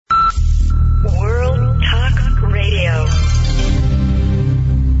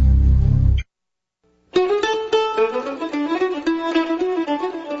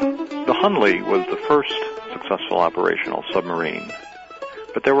Stanley was the first successful operational submarine,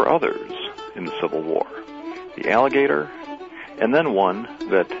 but there were others in the Civil War. The Alligator, and then one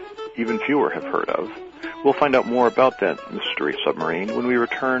that even fewer have heard of. We'll find out more about that mystery submarine when we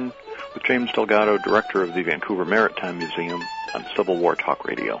return with James Delgado, director of the Vancouver Maritime Museum, on Civil War Talk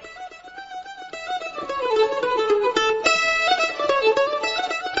Radio.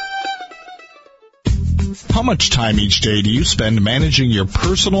 How much time each day do you spend managing your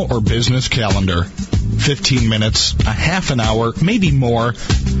personal or business calendar? 15 minutes, a half an hour, maybe more.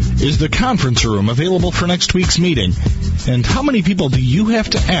 Is the conference room available for next week's meeting? And how many people do you have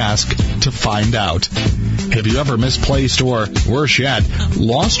to ask to find out? Have you ever misplaced or, worse yet,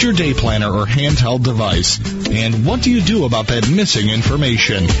 lost your day planner or handheld device? And what do you do about that missing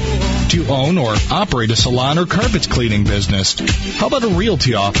information? Do you own or operate a salon or carpet cleaning business? How about a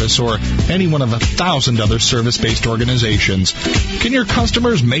realty office or any one of 1,000 other service-based organizations? Can your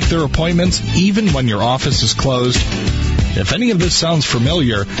customers make their appointments even when your office is closed? If any of this sounds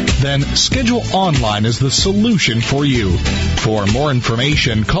familiar, then Schedule Online is the solution for you. For more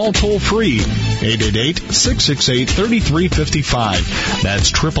information, call toll-free 888-668-3355.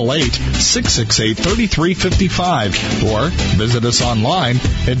 That's 888-668-3355. Or visit us online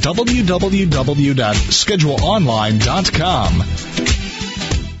at www.scheduleonline.com.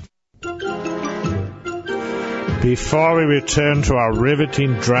 Before we return to our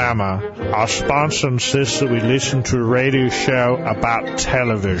riveting drama, our sponsor insists that we listen to a radio show about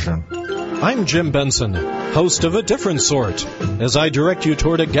television. I'm Jim Benson, host of A Different Sort, as I direct you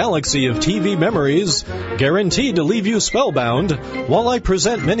toward a galaxy of TV memories guaranteed to leave you spellbound while I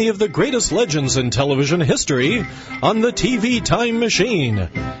present many of the greatest legends in television history on the TV Time Machine,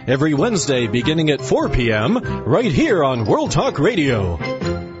 every Wednesday beginning at 4 p.m. right here on World Talk Radio.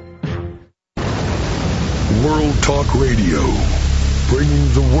 World Talk Radio,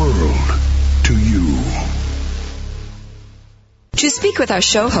 bringing the world to you. To speak with our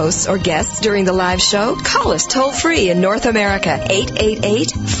show hosts or guests during the live show, call us toll-free in North America,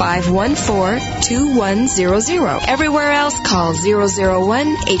 888-514-2100. Everywhere else, call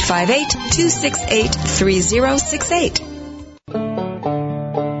 001-858-268-3068.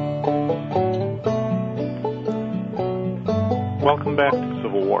 Welcome back to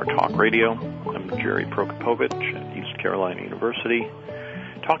Civil War Talk Radio. I'm Jerry Prokopovich at East Carolina University,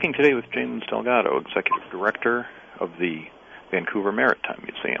 talking today with James Delgado, Executive Director of the Vancouver Maritime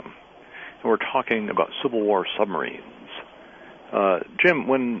Museum. And we're talking about Civil War submarines. Jim,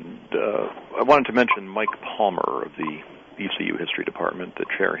 I wanted to mention Mike Palmer of the ECU History Department. The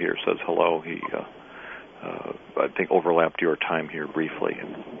chair here says hello. He, I think, overlapped your time here briefly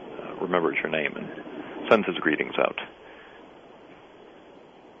and remembers your name and sends his greetings out.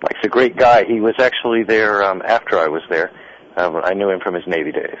 Mike's a great guy. He was actually there after I was there. I knew him from his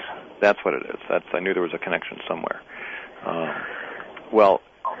Navy days. That's what it is. I knew there was a connection somewhere. Well,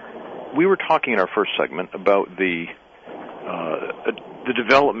 we were talking in our first segment about the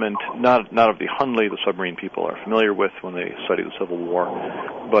development, not of the Hunley, the submarine people are familiar with when they study the Civil War,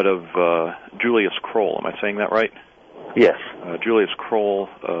 but of Julius Kroll. Am I saying that right? Yes. Julius Kroll,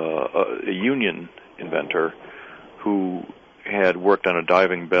 a Union inventor who had worked on a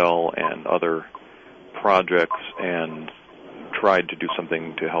diving bell and other projects and tried to do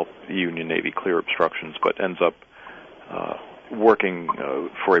something to help the Union Navy clear obstructions, but ends up working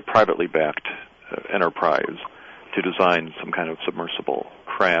for a privately backed enterprise to design some kind of submersible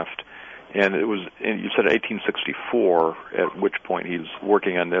craft. And it was, you said 1864, at which point he's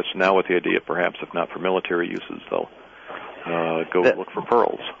working on this, now with the idea perhaps if not for military uses, they'll go look for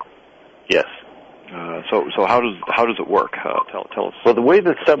pearls. Yes. So how does it work? Tell us. Well, the way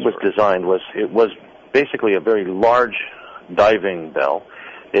the sub was designed was it was basically a very large diving bell.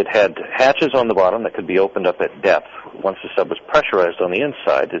 It had hatches on the bottom that could be opened up at depth once the sub was pressurized on the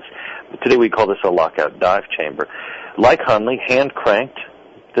inside. Today we call this a lockout dive chamber. Like Hunley, hand cranked,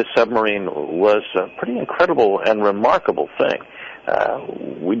 this submarine was a pretty incredible and remarkable thing.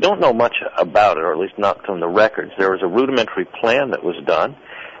 We don't know much about it, or at least not from the records. There was a rudimentary plan that was done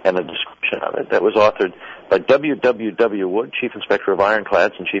and a description of it that was authored by W. Wood, Chief Inspector of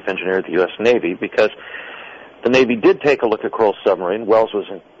Ironclads and Chief Engineer of the U.S. Navy, because the Navy did take a look at Kroll's submarine. Wells was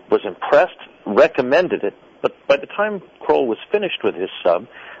impressed, recommended it, but by the time Kroll was finished with his sub,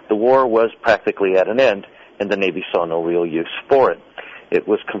 the war was practically at an end, and the Navy saw no real use for it. It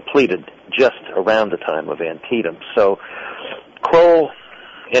was completed just around the time of Antietam. So Kroll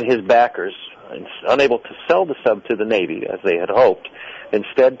and his backers, unable to sell the sub to the Navy as they had hoped,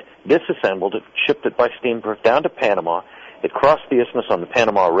 instead disassembled it, shipped it by steamboat down to Panama. It crossed the isthmus on the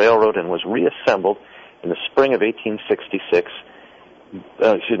Panama Railroad and was reassembled in the spring of 1866 in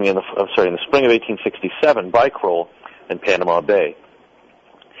the spring of 1867 by Kroll in Panama Bay.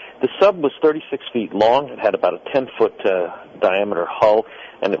 The sub was 36 feet long. It had about a 10-foot diameter hull,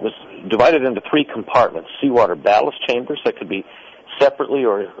 and it was divided into 3 compartments: seawater ballast chambers that could be separately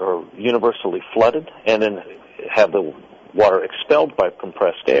or universally flooded, and then have the water expelled by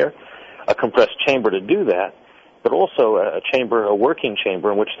compressed air, a compressed chamber to do that, but also a working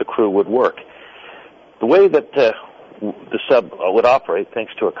chamber in which the crew would work. The way that the sub would operate,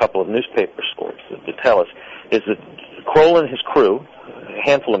 thanks to a couple of newspaper scores that tell us, is that Kroll and his crew, a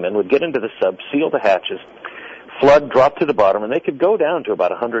handful of men, would get into the sub, seal the hatches, flood, drop to the bottom, and they could go down to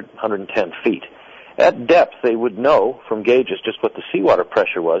about 110 feet. At depth, they would know from gauges just what the seawater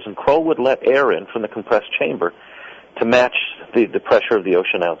pressure was, and Kroll would let air in from the compressed chamber to match the pressure of the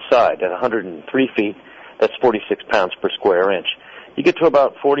ocean outside. At 103 feet, that's 46 pounds per square inch. You get to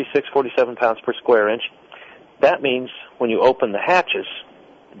about 46, 47 pounds per square inch. That means when you open the hatches,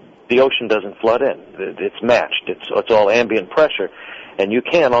 the ocean doesn't flood in. It's matched. It's all ambient pressure. And you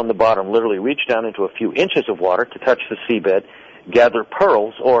can, on the bottom, literally reach down into a few inches of water to touch the seabed, gather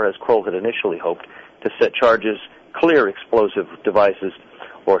pearls, or, as Kroll had initially hoped, to set charges, clear explosive devices,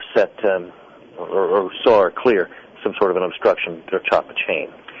 or set or saw or clear some sort of an obstruction or chop a chain.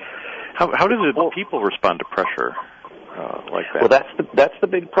 How do the people respond to pressure like that? Well, that's the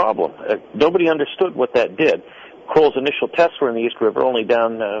big problem. Nobody understood what that did. Kroll's initial tests were in the East River, only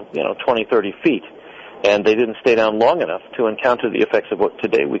down 20, 30 feet, and they didn't stay down long enough to encounter the effects of what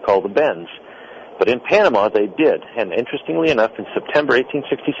today we call the bends. But in Panama, they did, and interestingly enough, in September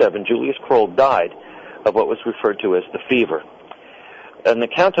 1867, Julius Kroll died of what was referred to as the fever. An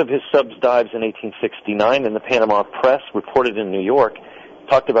account of his sub's dives in 1869 in the Panama Press, reported in New York,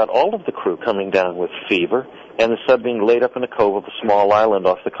 talked about all of the crew coming down with fever, and the sub being laid up in a cove of a small island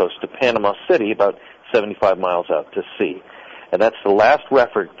off the coast of Panama City, about 75 miles out to sea. And that's the last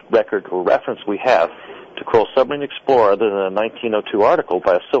record or reference we have to Kroll's Submarine Explorer, other than a 1902 article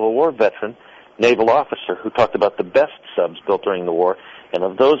by a Civil War veteran, naval officer, who talked about the best subs built during the war. And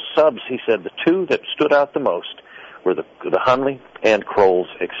of those subs, he said the 2 that stood out the most were the Hunley and Kroll's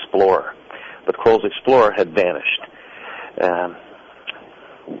Explorer. But Kroll's Explorer had vanished.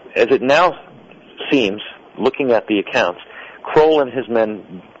 As it now seems, looking at the accounts, Kroll and his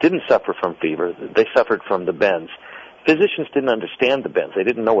men didn't suffer from fever. They suffered from the bends. Physicians didn't understand the bends. They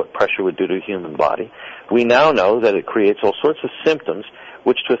didn't know what pressure would do to a human body. We now know that it creates all sorts of symptoms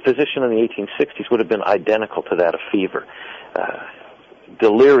which to a physician in the 1860s would have been identical to that of fever.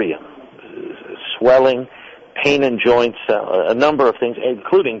 Delirium, swelling, pain in joints, a number of things,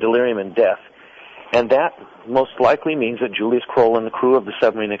 including delirium and death. And that most likely means that Julius Kroll and the crew of the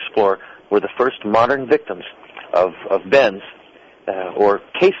Submarine Explorer were the first modern victims of bends, or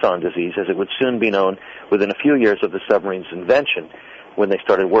caisson disease, as it would soon be known within a few years of the submarine's invention, when they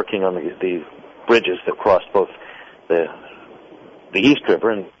started working on the bridges that crossed both the East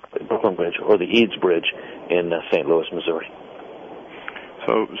River and the Brooklyn Bridge, or the Eads Bridge in St. Louis, Missouri.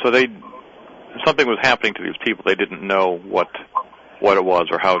 So something was happening to these people. They didn't know what it was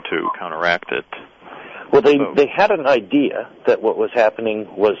or how to counteract it. Well, they had an idea that what was happening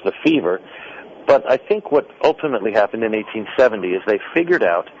was the fever, but I think what ultimately happened in 1870 is they figured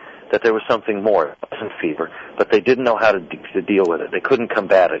out that there was something more. It wasn't fever, but they didn't know how to deal with it. They couldn't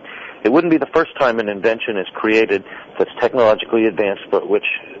combat it. It wouldn't be the first time an invention is created that's technologically advanced, but which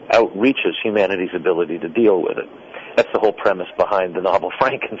outreaches humanity's ability to deal with it. That's the whole premise behind the novel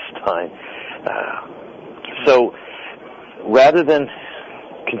Frankenstein. So rather than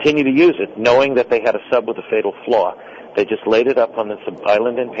continue to use it, knowing that they had a sub with a fatal flaw, they just laid it up on this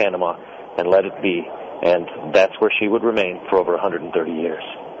island in Panama and let it be, and that's where she would remain for over 130 years.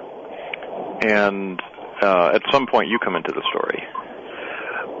 And at some point you come into the story.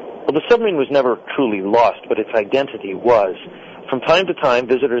 Well, the submarine was never truly lost, but its identity was. From time to time,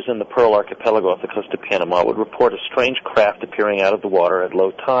 visitors in the Pearl Archipelago off the coast of Panama would report a strange craft appearing out of the water at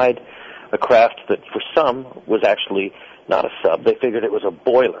low tide, a craft that for some was actually not a sub. They figured it was a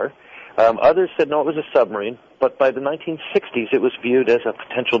boiler. Others said, no, it was a submarine, but by the 1960s it was viewed as a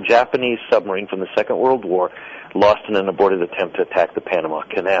potential Japanese submarine from the Second World War, lost in an aborted attempt to attack the Panama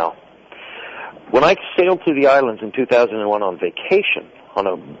Canal. When I sailed through the islands in 2001 on vacation, on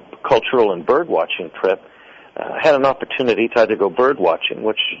a cultural and bird-watching trip, I had an opportunity to either go bird-watching,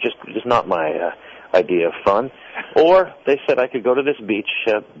 which just is not my idea of fun, or they said I could go to this beach,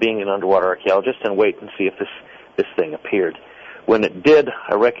 being an underwater archaeologist, and wait and see if this thing appeared. When it did,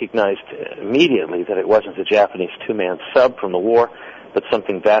 I recognized immediately that it wasn't a Japanese two-man sub from the war, but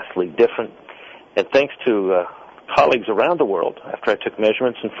something vastly different. And thanks to colleagues around the world, after I took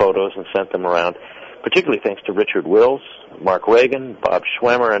measurements and photos and sent them around, particularly thanks to Richard Wills, Mark Reagan, Bob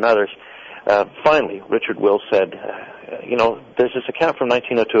Schwemmer, and others, finally, Richard Wills said, there's this account from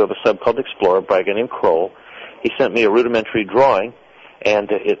 1902 of a sub called Explorer by a guy named Kroll. He sent me a rudimentary drawing, and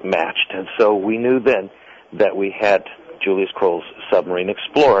it matched. And so we knew then that we had Julius Kroll's submarine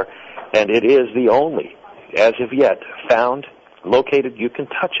Explorer, and it is the only, as of yet, found, located, you can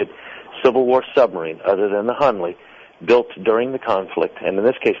touch it, Civil War submarine, other than the Hunley, built during the conflict, and in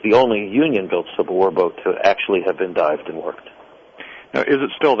this case, the only Union-built Civil War boat to actually have been dived and worked. Now, is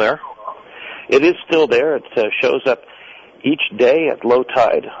it still there? It is still there. It shows up each day at low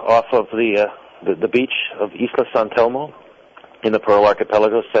tide off of the beach of Isla San Telmo in the Pearl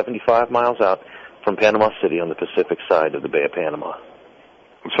Archipelago, 75 miles out from Panama City on the Pacific side of the Bay of Panama.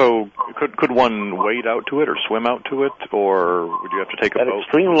 So could one wade out to it or swim out to it, or would you have to take a boat? At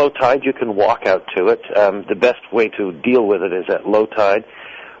extreme low tide, you can walk out to it. The best way to deal with it is at low tide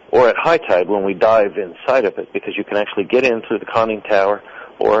or at high tide when we dive inside of it, because you can actually get in through the conning tower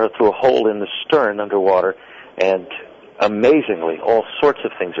or through a hole in the stern underwater, and amazingly, all sorts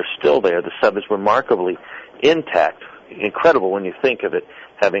of things are still there. The sub is remarkably intact. Incredible when you think of it,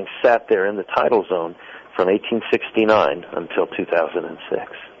 having sat there in the tidal zone from 1869 until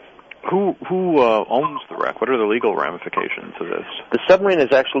 2006. Who owns the wreck? What are the legal ramifications of this? The submarine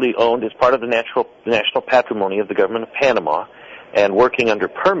is actually owned as part of the national patrimony of the government of Panama, and working under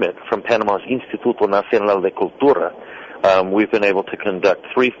permit from Panama's Instituto Nacional de Cultura, we've been able to conduct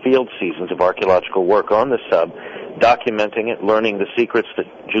 3 field seasons of archaeological work on the sub, documenting it, learning the secrets that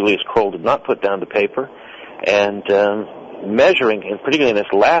Julius Kroll did not put down to paper, and measuring, and particularly in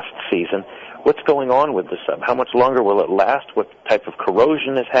this last season, what's going on with the sub? How much longer will it last? What type of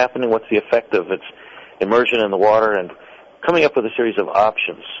corrosion is happening? What's the effect of its immersion in the water? And coming up with a series of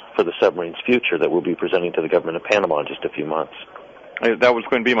options for the submarine's future that we'll be presenting to the government of Panama in just a few months. That was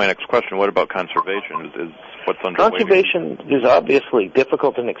going to be my next question. What about conservation? Is what's underway? Conservation is obviously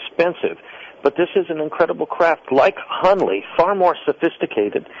difficult and expensive, but this is an incredible craft, like Hunley, far more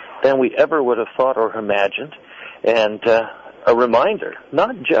sophisticated than we ever would have thought or imagined, and a reminder,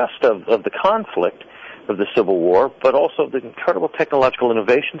 not just of the conflict of the Civil War, but also the incredible technological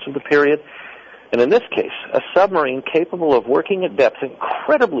innovations of the period. And in this case, a submarine capable of working at depth,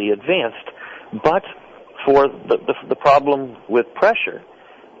 incredibly advanced, but for the problem with pressure,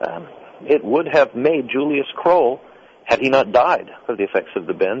 it would have made Julius Kroll, had he not died of the effects of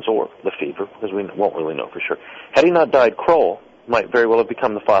the bends or the fever, because we won't really know for sure, had he not died, Kroll might very well have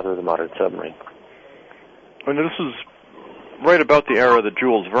become the father of the modern submarine. And this is right about the era that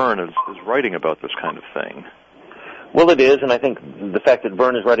Jules Verne is writing about this kind of thing. Well, it is, and I think the fact that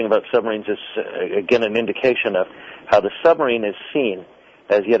Verne is writing about submarines is, again, an indication of how the submarine is seen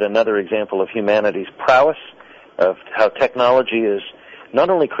as yet another example of humanity's prowess, of how technology is not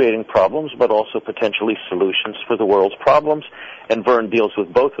only creating problems, but also potentially solutions for the world's problems, and Verne deals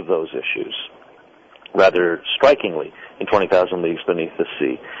with both of those issues rather strikingly in 20,000 Leagues Beneath the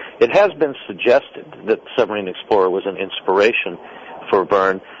Sea. It has been suggested that Submarine Explorer was an inspiration for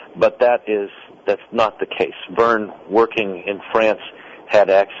Verne, but that's not the case. Verne, working in France, had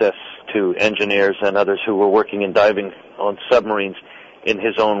access to engineers and others who were working in diving on submarines in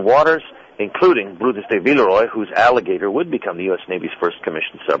his own waters, including Brutus de Villeroy, whose Alligator would become the U.S. Navy's first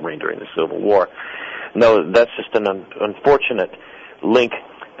commissioned submarine during the Civil War. No, that's just an unfortunate link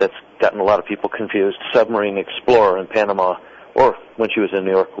that's gotten a lot of people confused. Submarine Explorer in Panama, or when she was in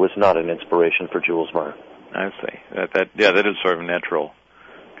New York, was not an inspiration for Jules Verne. I see. That is sort of a natural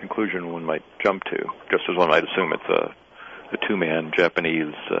conclusion one might jump to, just as one might assume it's a two-man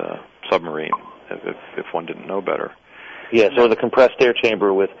Japanese submarine, if one didn't know better. Yes, or the compressed air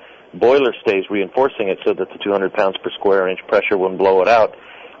chamber with boiler stays reinforcing it so that the 200 pounds per square inch pressure wouldn't blow it out,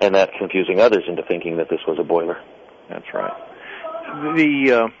 and that confusing others into thinking that this was a boiler. That's right.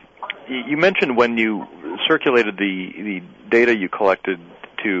 You mentioned when you circulated the data you collected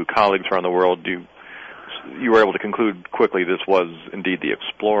to colleagues around the world, you were able to conclude quickly this was indeed the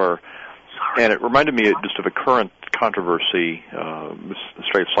Explorer. And it reminded me just of a current controversy,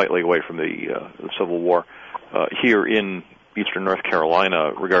 strayed slightly away from the Civil War, here in eastern North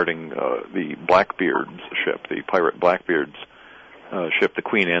Carolina regarding the Blackbeard's ship, the pirate Blackbeard's ship, the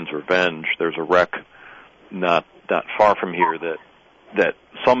Queen Anne's Revenge. There's a wreck not far from here that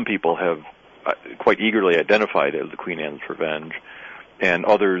some people have quite eagerly identified as the Queen Anne's Revenge, and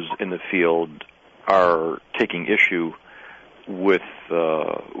others in the field are taking issue with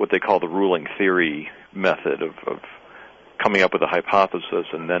what they call the ruling theory method of coming up with a hypothesis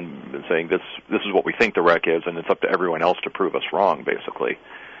and then saying this is what we think the wreck is, and it's up to everyone else to prove us wrong, basically.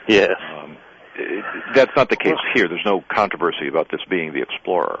 Yes. That's not the case here. There's no controversy about this being the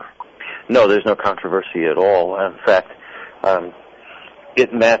Explorer. No, there's no controversy at all. In fact,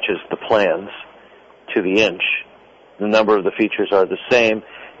 it matches the plans to the inch. The number of the features are the same,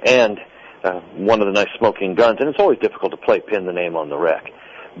 and one of the nice smoking guns, and it's always difficult to pin the name on the wreck.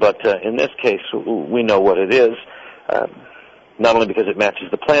 But in this case, we know what it is, not only because it matches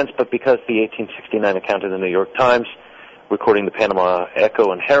the plans, but because the 1869 account in the New York Times, recording the Panama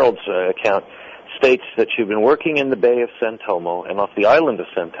Echo and Herald's account, states that she'd been working in the Bay of San Telmo, and off the island of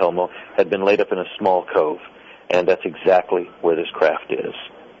San Telmo had been laid up in a small cove. And that's exactly where this craft is.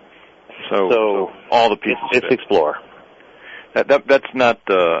 So all the pieces it's Explorer. That's not,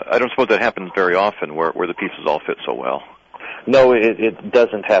 I don't suppose that happens very often where the pieces all fit so well. No, it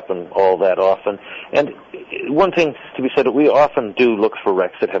doesn't happen all that often. And one thing to be said, we often do look for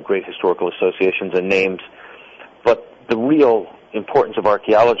wrecks that have great historical associations and names, but the real importance of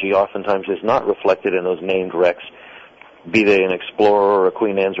archaeology oftentimes is not reflected in those named wrecks, be they an Explorer or a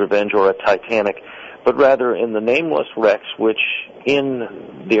Queen Anne's Revenge or a Titanic, but rather in the nameless wrecks which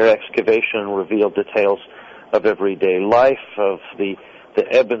in their excavation reveal details of everyday life, of the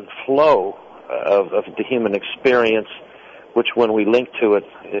ebb and flow of the human experience, which when we link to it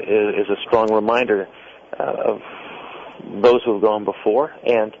is a strong reminder of those who have gone before.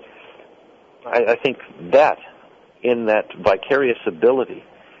 And I think that in that vicarious ability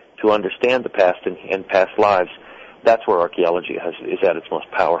to understand the past and past lives, that's where archaeology is at its most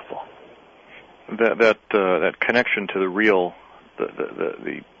powerful. That connection to the real,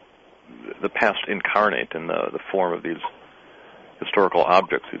 the past incarnate in the form of these historical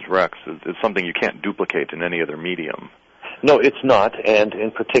objects, these wrecks, is something you can't duplicate in any other medium. No, it's not, and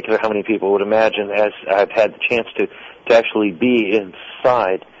in particular, how many people would imagine, as I've had the chance to actually be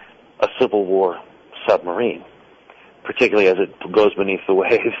inside a Civil War submarine, particularly as it goes beneath the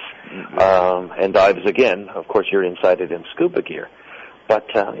waves and dives again. Of course, you're inside it in scuba gear. But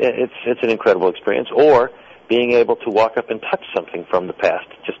it's an incredible experience. Or being able to walk up and touch something from the past.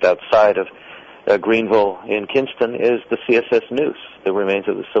 Just outside of Greenville in Kinston is the CSS Noose, the remains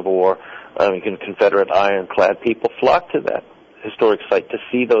of the Civil War. Confederate ironclad people flock to that historic site to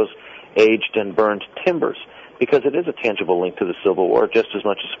see those aged and burned timbers, because it is a tangible link to the Civil War, just as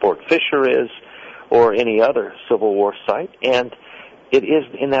much as Fort Fisher is, or any other Civil War site. And it is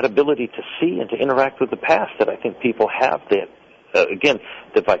in that ability to see and to interact with the past that I think people have the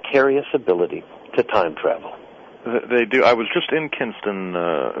vicarious ability to time travel. They do. I was just in Kinston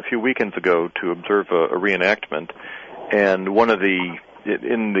a few weekends ago to observe a reenactment, and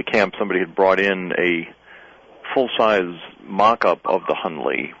in the camp somebody had brought in a full-size mock-up of the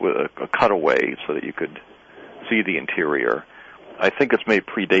Hunley with a cutaway so that you could see the interior. I think this may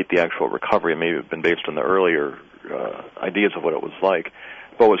predate the actual recovery. It may have been based on the earlier ideas of what it was like.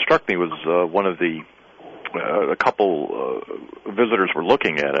 But what struck me was a couple visitors were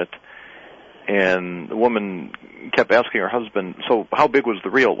looking at it, and the woman kept asking her husband, "So how big was the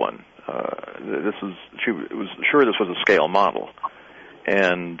real one?" She was sure this was a scale model.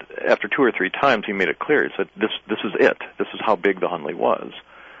 And after 2 or 3 times, he made it clear. He said, "This is it. This is how big the Hunley was."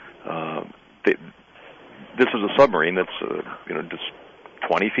 This is a submarine that's just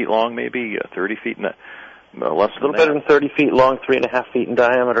 20 feet long, maybe 30 feet, less than a little better than 30 feet long, 3.5 feet in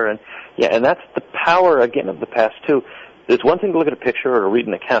diameter, and that's the power again of the past too. It's one thing to look at a picture or to read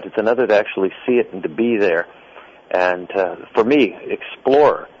an account; it's another to actually see it and to be there. And for me,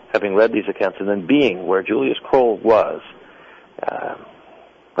 Explorer, having read these accounts and then being where Julius Kroll was,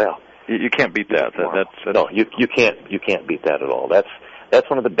 you can't beat that. No, you can't beat that at all. That's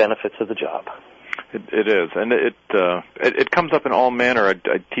one of the benefits of the job. It is, and it comes up in all manner.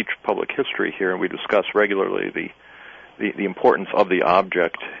 I teach public history here, and we discuss regularly the importance of the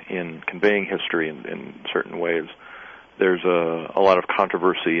object in conveying history in certain ways. There's a lot of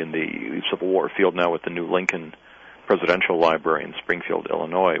controversy in the Civil War field now with the new Lincoln Presidential Library in Springfield,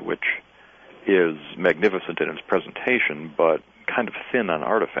 Illinois, which is magnificent in its presentation, but kind of thin on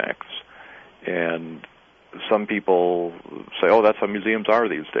artifacts. And some people say, "Oh, that's how museums are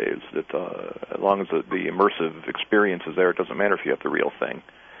these days. That as long as the immersive experience is there, it doesn't matter if you have the real thing."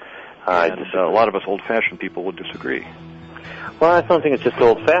 And a lot of us old-fashioned people would disagree. Well, I don't think it's just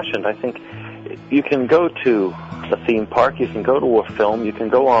old-fashioned. I think you can go to a theme park, you can go to a film, you can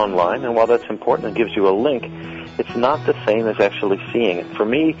go online, and while that's important and gives you a link, it's not the same as actually seeing it. For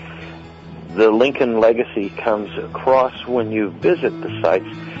me, the Lincoln legacy comes across when you visit the sites.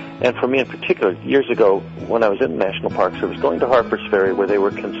 And for me in particular, years ago, when I was in the National Park Service, going to Harper's Ferry, where they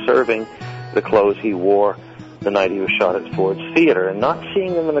were conserving the clothes he wore the night he was shot at Ford's Theater, and not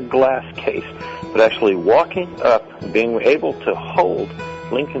seeing them in a glass case, but actually walking up, being able to hold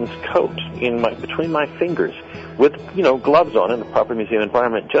Lincoln's coat between my fingers with, gloves on in the proper museum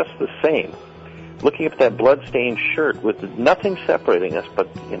environment just the same. Looking at that blood-stained shirt with nothing separating us but,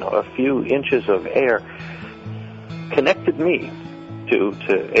 a few inches of air connected me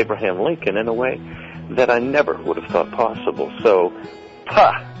to Abraham Lincoln in a way that I never would have thought possible. So,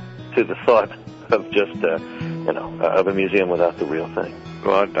 to the thought of just, of a museum without the real thing.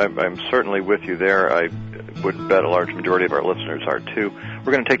 Well, I'm certainly with you there. I would bet a large majority of our listeners are too.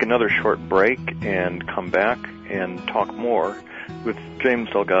 We're going to take another short break and come back and talk more with James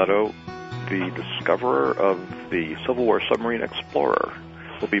Delgado, the discoverer of the Civil War submarine Explorer.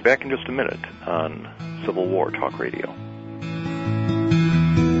 We'll be back in just a minute on Civil War Talk Radio.